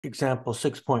Example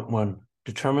 6.1,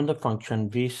 determine the function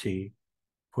Vc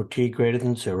for t greater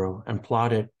than 0 and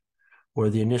plot it where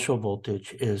the initial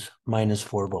voltage is minus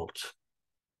 4 volts.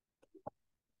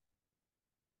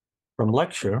 From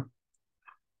lecture,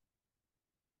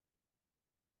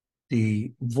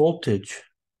 the voltage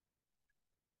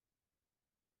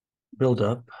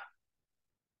buildup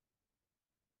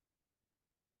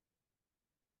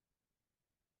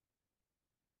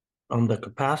on the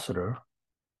capacitor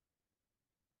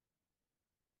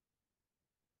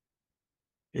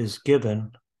is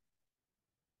given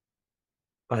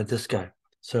by this guy.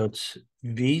 So it's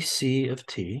Vc of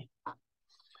t.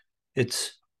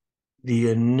 It's the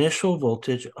initial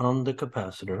voltage on the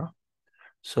capacitor.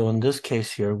 So in this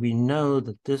case here, we know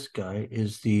that this guy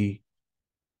is the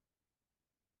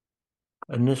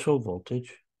initial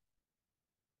voltage.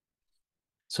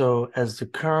 So as the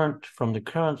current from the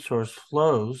current source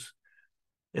flows,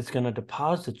 it's going to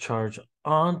deposit charge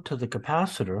onto the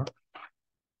capacitor.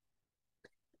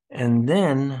 And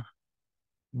then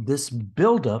this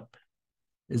buildup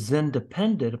is then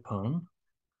dependent upon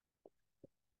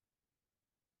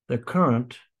the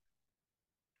current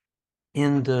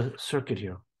in the circuit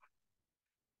here.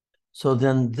 So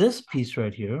then this piece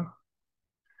right here,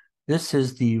 this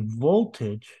is the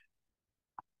voltage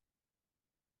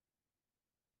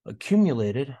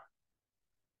accumulated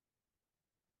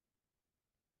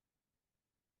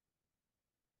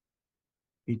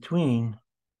between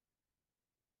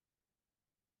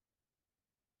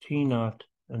T naught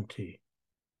and T.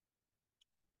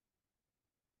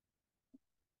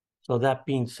 So that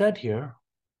being said here,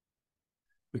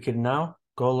 we can now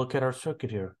go look at our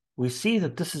circuit here. We see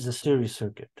that this is a series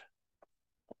circuit,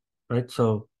 right?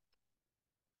 So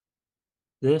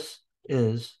this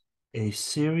is a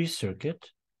series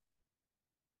circuit,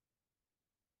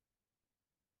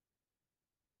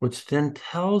 which then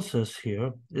tells us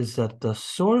here is that the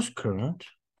source current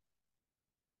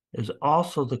is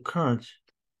also the current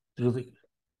through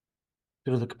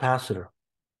the capacitor.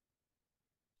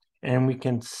 And we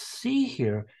can see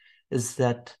here is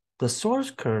that the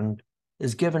source current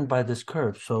is given by this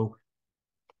curve. So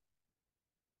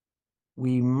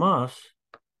we must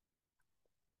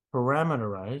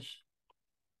parameterize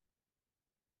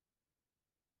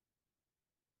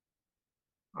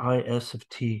Is of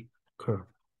t curve.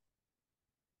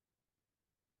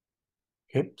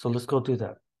 Okay, so let's go do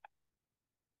that.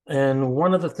 And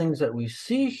one of the things that we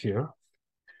see here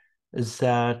is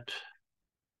that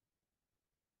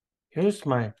here's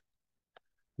my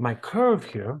curve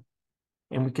here,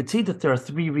 and we can see that there are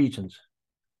three regions.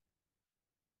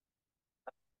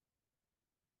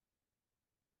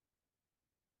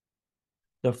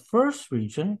 The first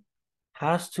region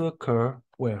has to occur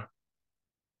where?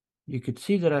 You could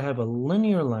see that I have a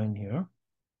linear line here,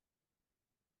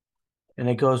 and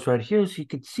it goes right here. So you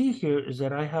could see here is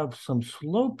that I have some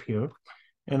slope here,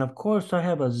 and of course I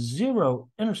have a zero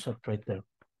intercept right there.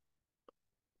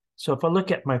 So if I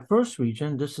look at my first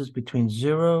region, this is between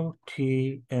 0,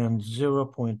 t, and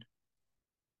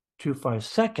 0.25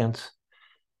 seconds.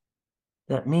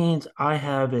 That means I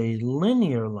have a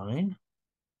linear line,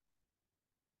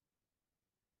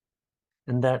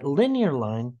 and that linear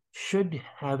line should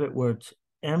have it where it's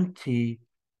mt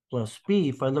plus b.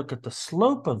 If I look at the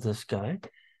slope of this guy,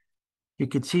 you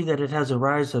can see that it has a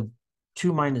rise of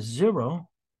 2 minus 0,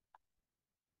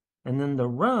 and then the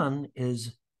run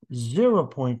is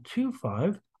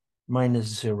 0.25 minus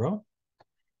 0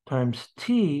 times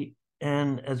t,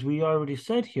 and as we already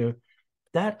said here,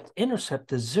 that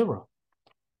intercept is 0.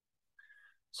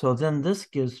 So then this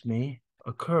gives me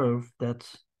a curve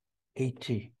that's at.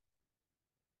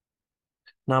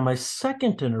 Now my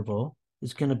second interval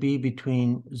is going to be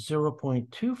between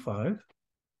 0.25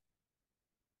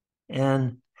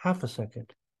 and half a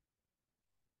second.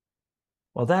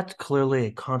 Well, that's clearly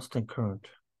a constant current.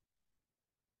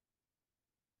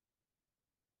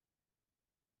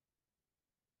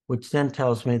 Which then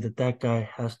tells me that that guy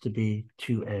has to be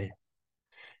 2A.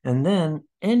 And then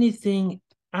anything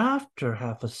after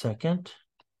half a second,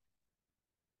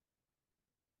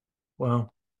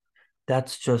 well,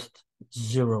 that's just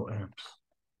 0 amps.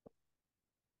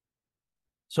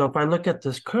 So if I look at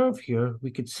this curve here,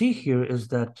 we could see here is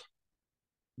that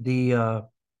the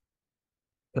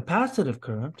capacitive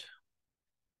current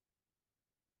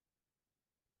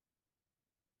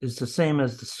is the same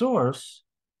as the source,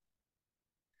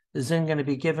 is then going to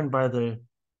be given by the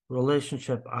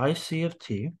relationship IC of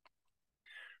t.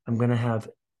 I'm going to have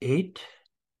 8.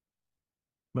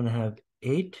 I'm going to have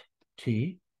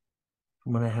 8t.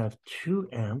 I'm going to have 2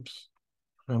 amps.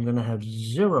 And I'm going to have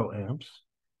 0 amps.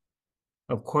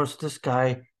 Of course, this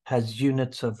guy has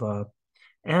units of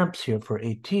amps here for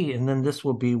AT, and then this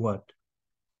will be what?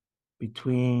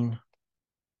 Between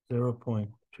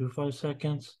 0.25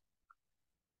 seconds,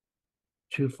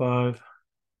 25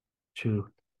 to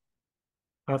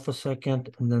half a second,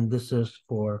 and then this is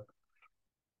for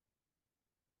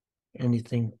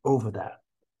anything over that.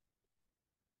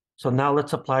 So now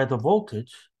let's apply the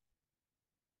voltage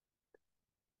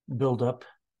buildup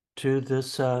to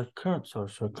this current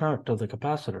source or current of the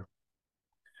capacitor.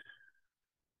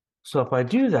 So if I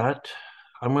do that,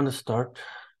 I'm going to start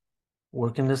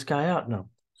working this guy out now.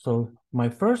 So my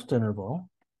first interval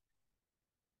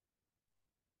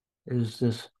is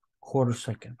this quarter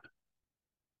second.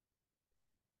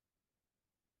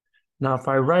 Now, if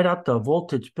I write out the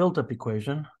voltage buildup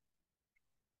equation,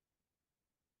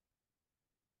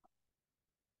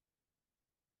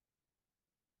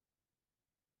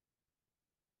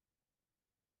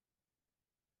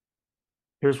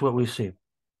 here's what we see.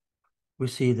 We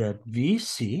see that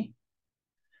VC,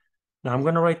 now I'm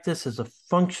going to write this as a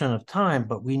function of time,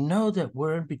 but we know that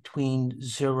we're in between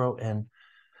 0 and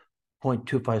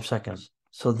 0.25 seconds.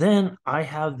 So then I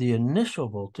have the initial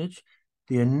voltage.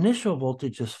 The initial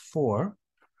voltage is 4.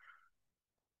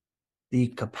 The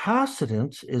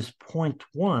capacitance is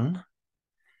 0.1.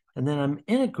 And then I'm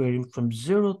integrating from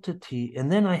 0 to t,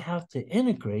 and then I have to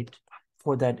integrate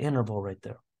for that interval right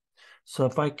there. So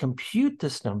if I compute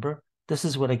this number, this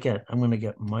is what I get. I'm going to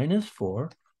get minus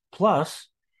 4 plus,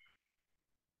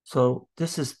 so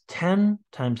this is 10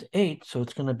 times 8, so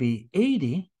it's going to be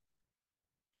 80.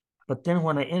 But then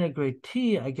when I integrate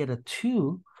t, I get a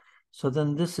 2. So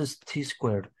then this is t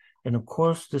squared. And of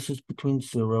course, this is between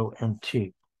 0 and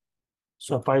t.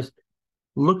 So if I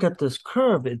look at this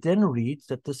curve, it then reads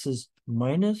that this is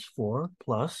minus 4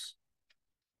 plus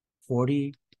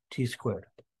 40 t squared.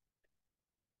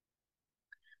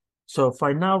 So if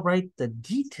I now write the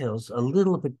details a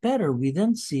little bit better, we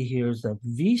then see here is that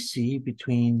VC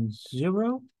between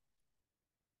 0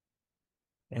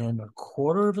 and a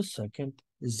quarter of a second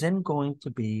is then going to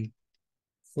be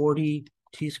 40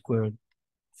 t squared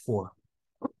 4.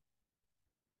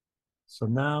 So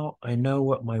now I know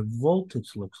what my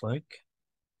voltage looks like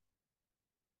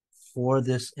for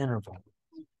this interval.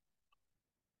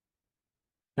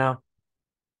 Now,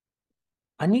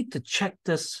 I need to check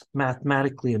this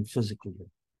mathematically and physically.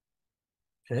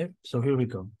 Okay, so here we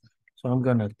go. So I'm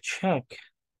going to check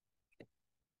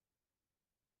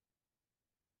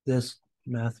this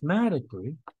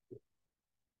mathematically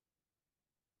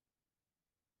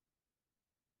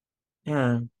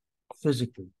and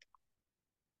physically.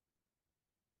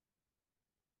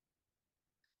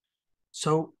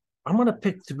 So I'm going to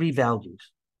pick 3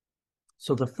 values.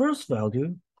 So the first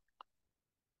value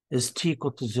is t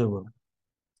equal to 0.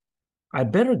 I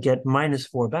better get minus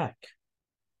 4 back.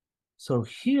 So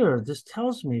here, this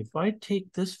tells me if I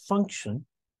take this function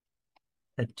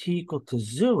at t equal to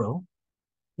 0,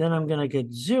 then I'm going to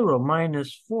get 0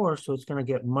 minus 4, so it's going to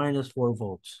get minus 4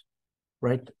 volts,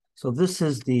 right? So this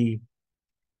is the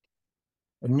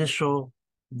initial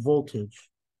voltage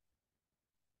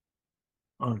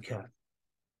on cap.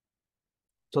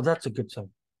 So that's a good sign.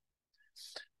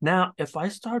 Now, if I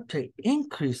start to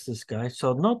increase this guy,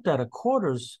 so note that a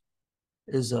quarters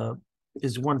is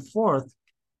 1/4,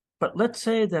 but let's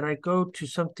say that I go to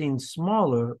something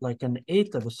smaller, like an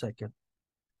 1/8 of a second.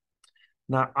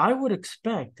 Now, I would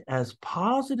expect as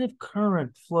positive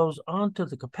current flows onto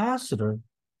the capacitor,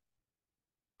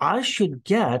 I should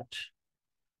get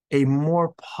a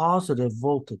more positive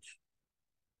voltage.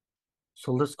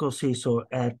 So let's go see. So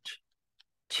at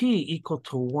t equal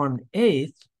to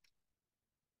 1/8,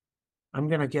 I'm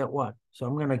going to get what? So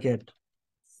I'm going to get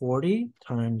 40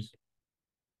 times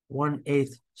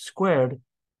 1/8 squared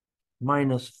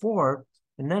minus 4,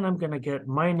 and then I'm going to get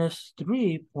minus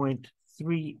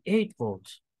 3.38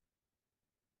 volts.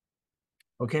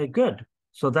 Okay, good.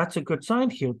 So that's a good sign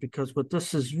here, because what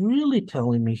this is really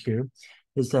telling me here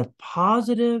is that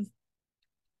positive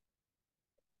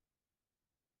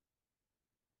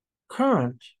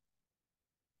current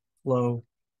flow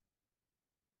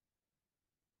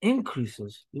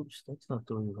increases. Oops, that's not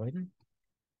the way you write it.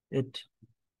 It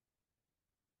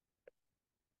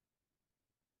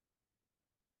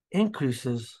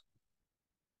increases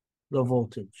the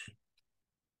voltage,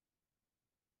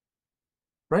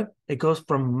 right? It goes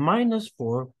from minus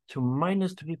 4 to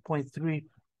minus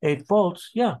 3.38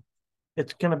 volts. Yeah,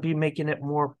 it's going to be making it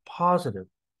more positive.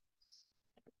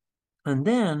 And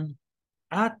then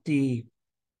at the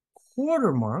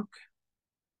quarter mark,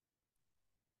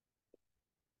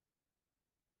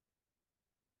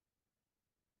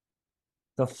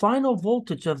 the final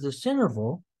voltage of this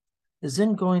interval is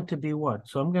then going to be what?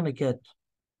 So I'm going to get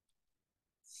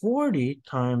 40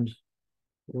 times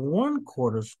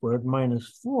 1/4 squared minus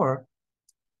 4.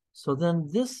 So then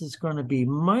this is going to be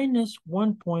minus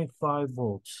 1.5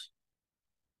 volts.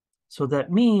 So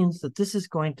that means that this is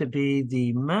going to be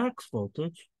the max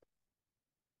voltage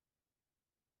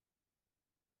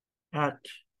at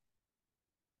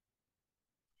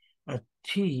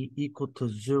t equal to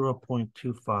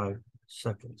 0.25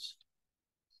 seconds.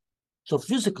 So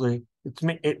physically,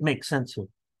 it makes sense here.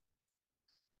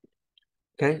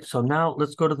 Okay, so now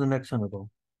let's go to the next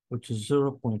interval, which is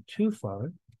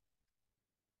 0.25,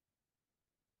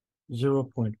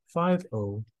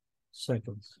 0.50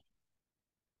 seconds.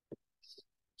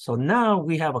 So now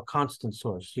we have a constant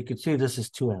source. You can see this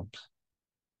is 2 amps.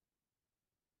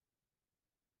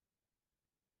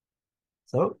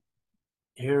 So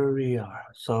here we are.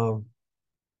 So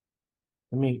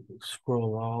let me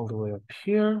scroll all the way up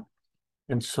here.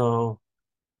 And so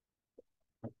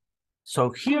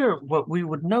here, what we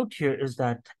would note here is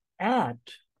that at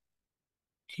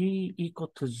t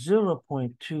equal to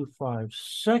 0.25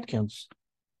 seconds,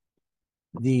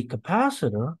 the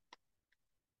capacitor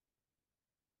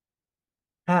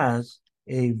has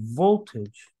a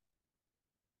voltage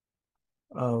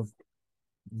of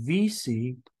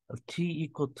Vc of t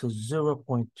equal to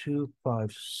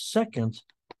 0.25 seconds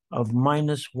of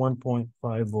minus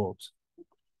 1.5 volts.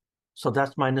 So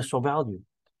that's my initial value.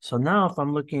 So now if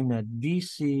I'm looking at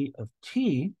Vc of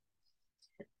t,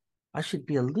 I should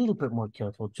be a little bit more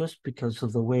careful just because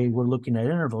of the way we're looking at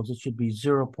intervals. It should be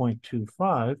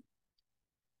 0.25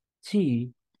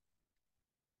 t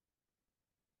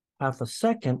half a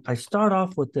second. I start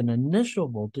off with an initial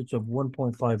voltage of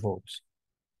 1.5 volts.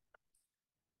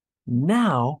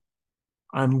 Now,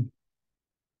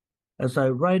 as I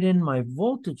write in my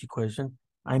voltage equation,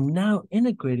 I'm now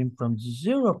integrating from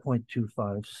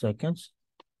 0.25 seconds,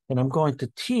 and I'm going to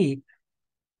t,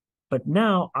 but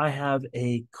now I have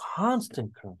a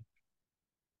constant current.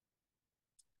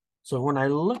 So when I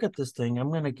look at this thing, I'm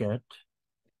going to get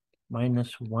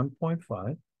minus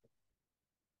 1.5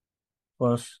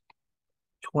 plus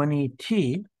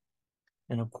 20t,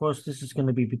 and of course this is going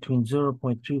to be between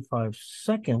 0.25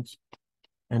 seconds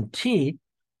and t,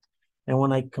 and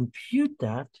when I compute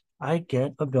that, I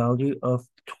get a value of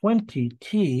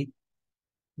 20t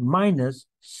minus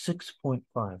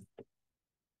 6.5.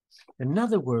 In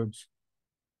other words,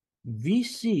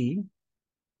 Vc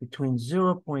between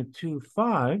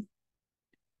 0.25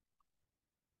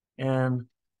 and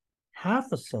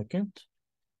half a second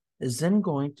is then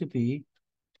going to be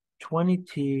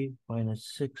 20t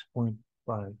minus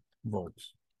 6.5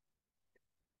 volts.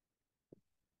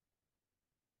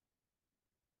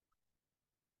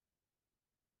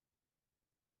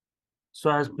 So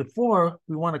as before,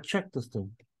 we want to check this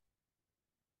thing.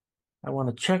 I want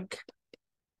to check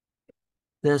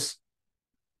this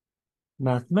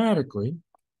mathematically.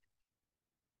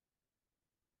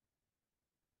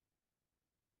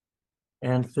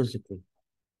 And physically.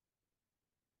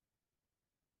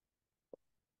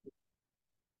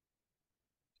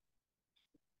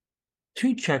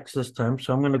 Two checks this time,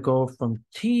 so I'm going to go from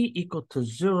t equal to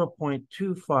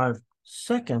 0.25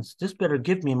 seconds. This better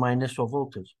give me my initial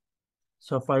voltage.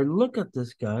 So if I look at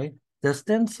this guy, this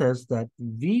then says that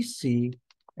Vc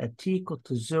at t equal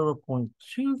to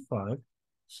 0.25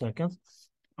 seconds,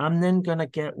 I'm then going to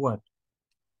get what?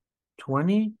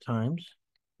 20 times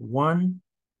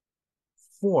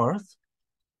 1/4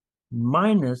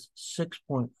 minus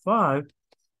 6.5,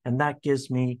 and that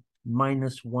gives me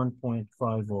minus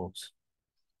 1.5 volts.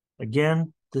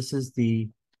 Again, this is the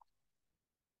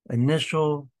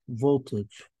initial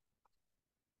voltage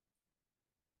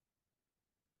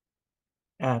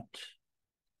at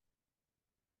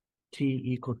t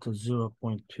equal to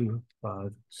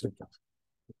 0.25 seconds.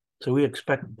 So we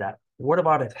expected that. What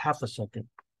about at half a second?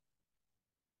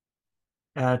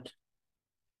 At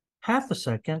half a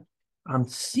second, I'm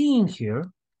seeing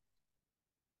here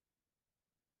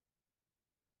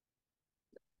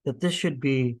that this should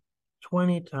be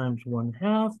 20 times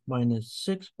 1/2 minus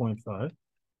 6.5.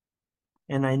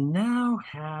 And I now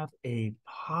have a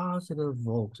positive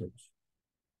voltage.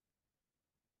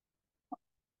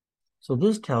 So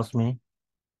this tells me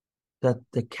that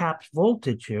the cap's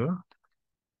voltage here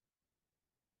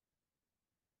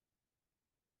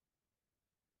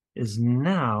is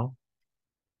now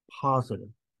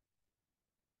positive.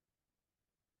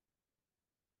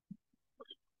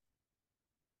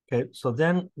 Okay, so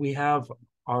then we have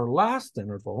our last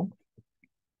interval,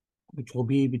 which will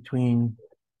be between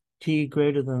t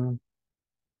greater than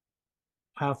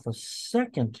half a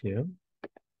second here.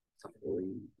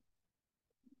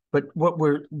 But what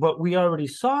we already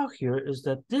saw here is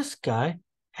that this guy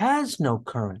has no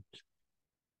current,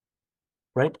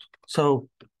 right? So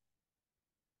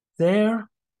there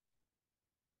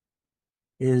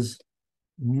is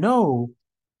no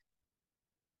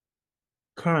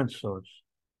current source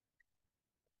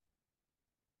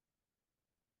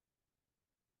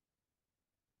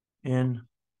in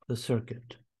the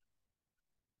circuit.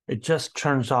 It just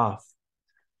turns off.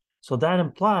 So that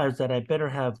implies that I better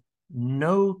have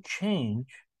no change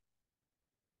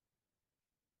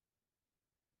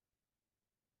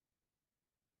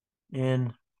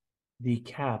in the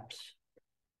caps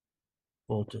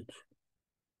voltage.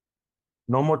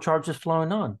 No more charges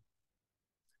flowing on.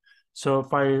 So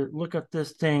if I look at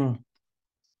this thing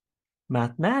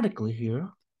mathematically here,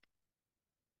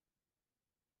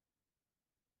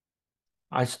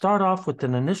 I start off with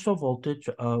an initial voltage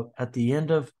at the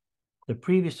end of the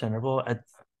previous interval at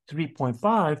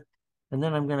 3.5, and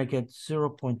then I'm going to get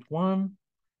 0.1,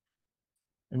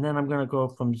 and then I'm going to go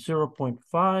from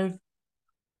 0.5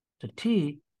 to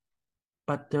t,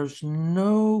 but there's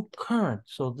no current.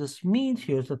 So this means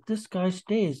here is that this guy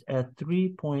stays at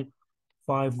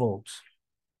 3.5 volts,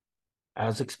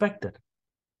 as expected.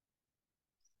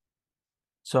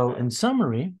 So in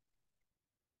summary,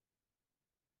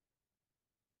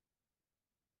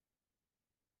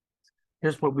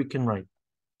 here's what we can write.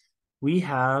 We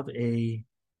have a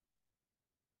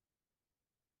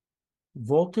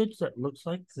voltage that looks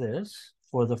like this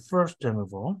for the first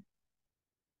interval.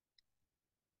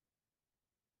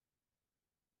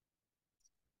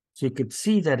 So you could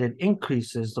see that it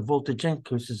increases, the voltage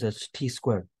increases as t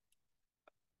squared.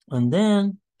 And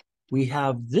then we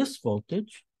have this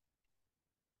voltage,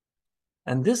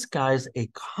 and this guy's a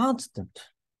constant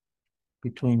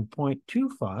between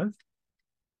 0.25,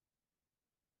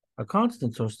 a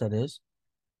constant source that is,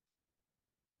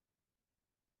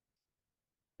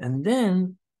 and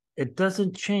then it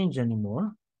doesn't change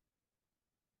anymore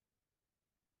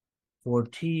for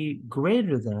t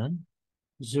greater than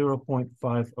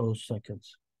 0.50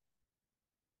 seconds.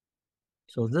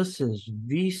 So this is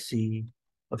Vc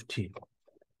of t.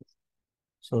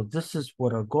 So this is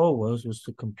what our goal was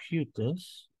to compute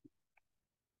this.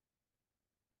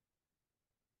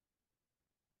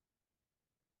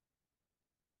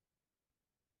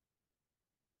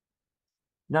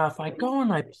 Now, if I go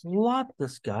and I plot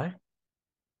this guy,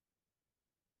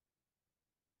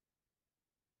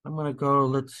 I'm going to go,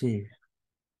 let's see.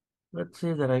 Let's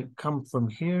say that I come from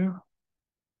here.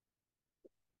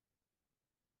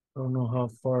 Don't know how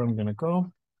far I'm going to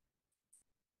go.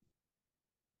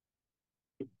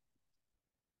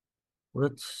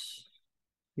 Let's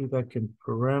see if I can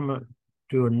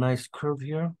do a nice curve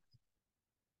here.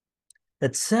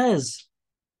 It says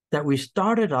that we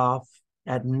started off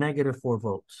at -4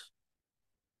 volts.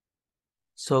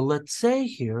 So let's say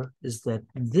here is that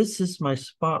this is my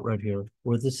spot right here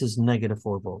where this is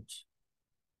 -4 volts.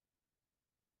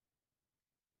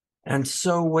 And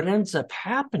so what ends up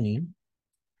happening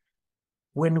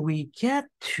when we get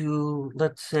to,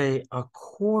 let's say, a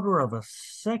quarter of a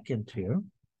second here,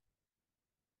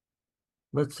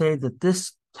 let's say that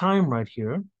this time right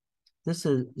here, this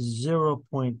is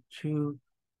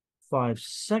 0.25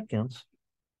 seconds.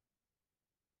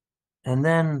 And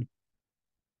then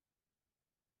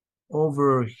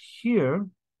over here,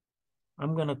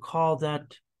 I'm going to call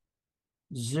that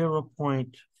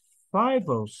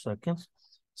 0.50 seconds.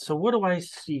 So what do I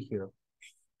see here?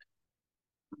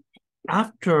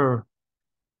 After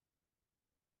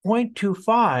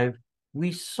 0.25,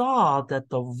 we saw that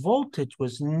the voltage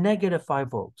was -5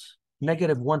 volts,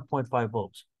 -1.5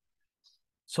 volts.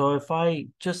 So if I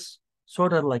just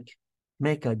sort of like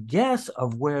make a guess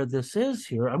of where this is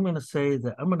here, I'm going to say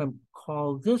that I'm going to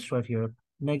call this right here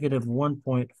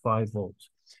 -1.5 volts.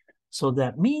 So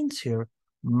that means here,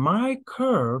 my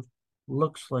curve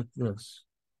looks like this.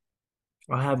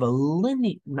 I have a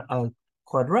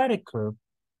quadratic curve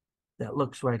that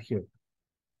looks right here.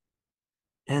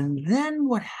 And then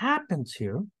what happens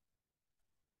here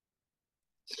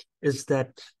is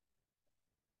that,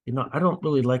 I don't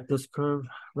really like this curve.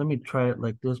 Let me try it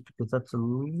like this because that's a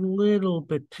little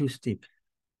bit too steep.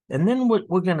 And then what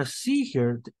we're going to see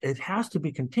here, it has to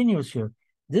be continuous here.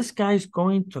 This guy's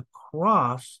going to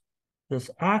cross this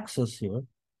axis here.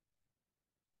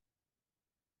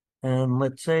 And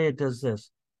let's say it does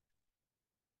this.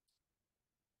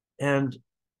 And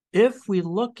if we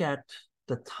look at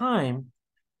the time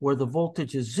where the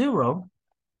voltage is 0,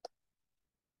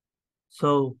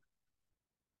 so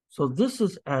this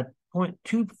is at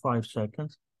 0.25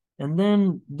 seconds. And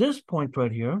then this point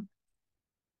right here,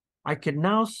 I can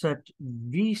now set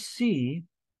Vc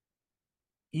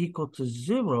equal to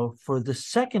 0 for the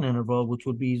second interval, which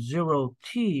would be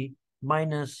 0t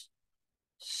minus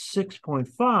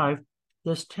 6.5,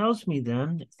 this tells me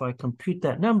then, if I compute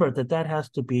that number, that has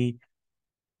to be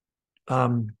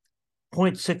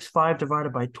 0.65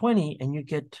 divided by 20, and you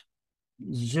get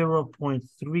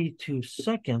 0.32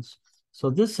 seconds. So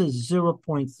this is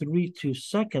 0.32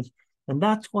 seconds, and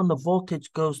that's when the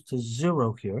voltage goes to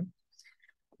 0 here.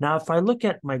 Now, if I look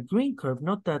at my green curve,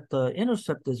 note that the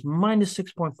intercept is minus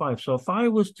 6.5. So if I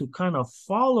was to kind of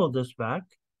follow this back,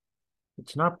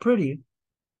 it's not pretty,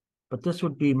 but this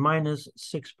would be minus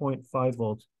 6.5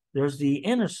 volts. There's the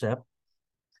intercept.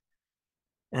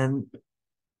 And,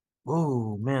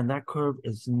 oh, man, that curve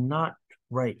is not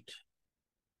right,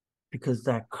 because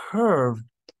that curve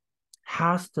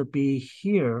has to be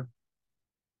here.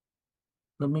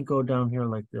 Let me go down here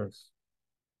like this.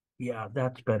 Yeah,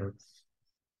 that's better.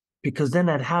 Because then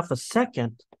at half a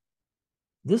second,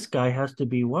 this guy has to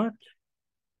be what?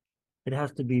 It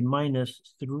has to be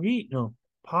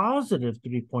positive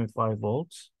 3.5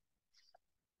 volts.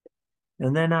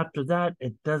 And then after that,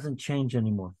 it doesn't change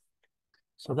anymore.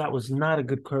 So that was not a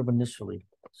good curve initially.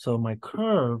 So my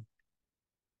curve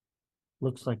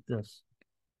looks like this.